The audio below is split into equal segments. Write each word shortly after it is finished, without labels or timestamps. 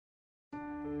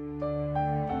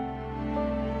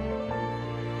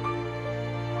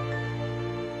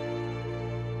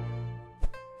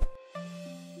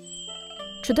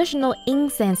Traditional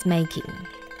incense making.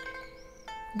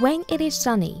 When it is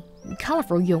sunny,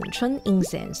 colorful Yongchun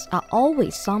incense are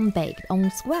always sunbaked on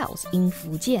swells in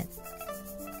Fujian.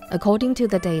 According to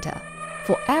the data,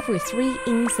 for every 3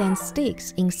 incense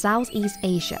sticks in Southeast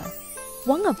Asia,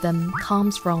 1 of them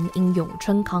comes from in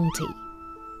Yongchun County.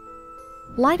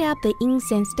 Light up the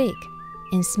incense stick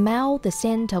and smell the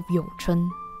scent of Yongchun.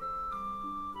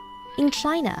 In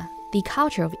China, the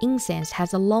culture of incense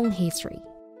has a long history.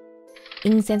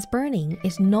 Incense burning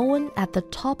is known at the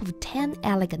top of 10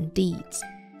 elegant deeds.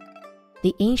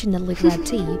 The ancient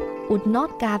literati would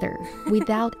not gather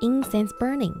without incense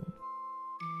burning.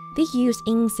 They used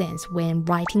incense when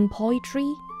writing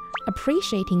poetry,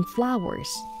 appreciating flowers,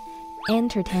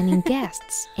 entertaining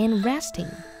guests, and resting.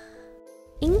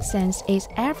 Incense is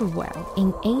everywhere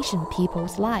in ancient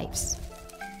people's lives.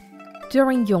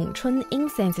 During Yongchun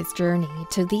incense's journey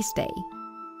to this day,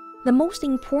 the most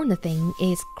important thing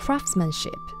is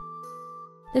craftsmanship.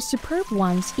 The superb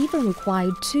ones even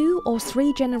require 2 or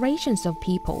 3 generations of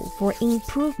people for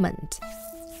improvement.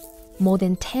 More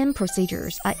than 10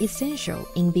 procedures are essential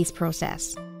in this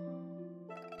process.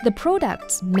 The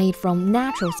products made from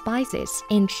natural spices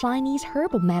and Chinese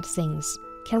herbal medicines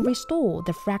can restore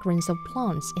the fragrance of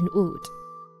plants and wood.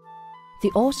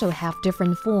 They also have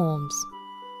different forms.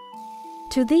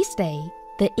 To this day,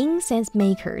 the incense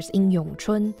makers in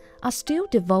Yongchun are still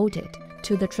devoted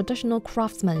to the traditional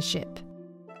craftsmanship.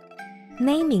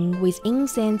 Naming with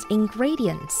incense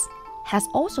ingredients has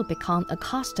also become a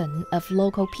custom of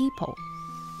local people.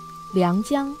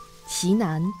 Liangjiang,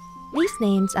 Qinan, these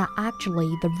names are actually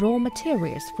the raw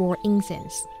materials for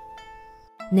incense.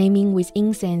 Naming with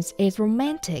incense is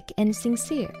romantic and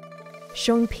sincere,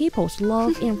 showing people's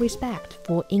love and respect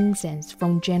for incense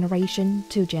from generation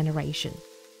to generation.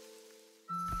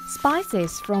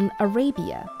 Spices from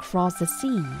Arabia crossed the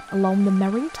sea along the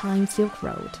maritime Silk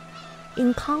Road,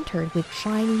 encountered with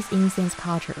Chinese incense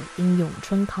culture in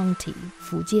Yongchun County,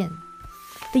 Fujian.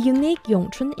 The unique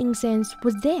Yongchun incense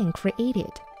was then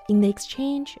created in the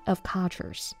exchange of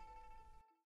cultures.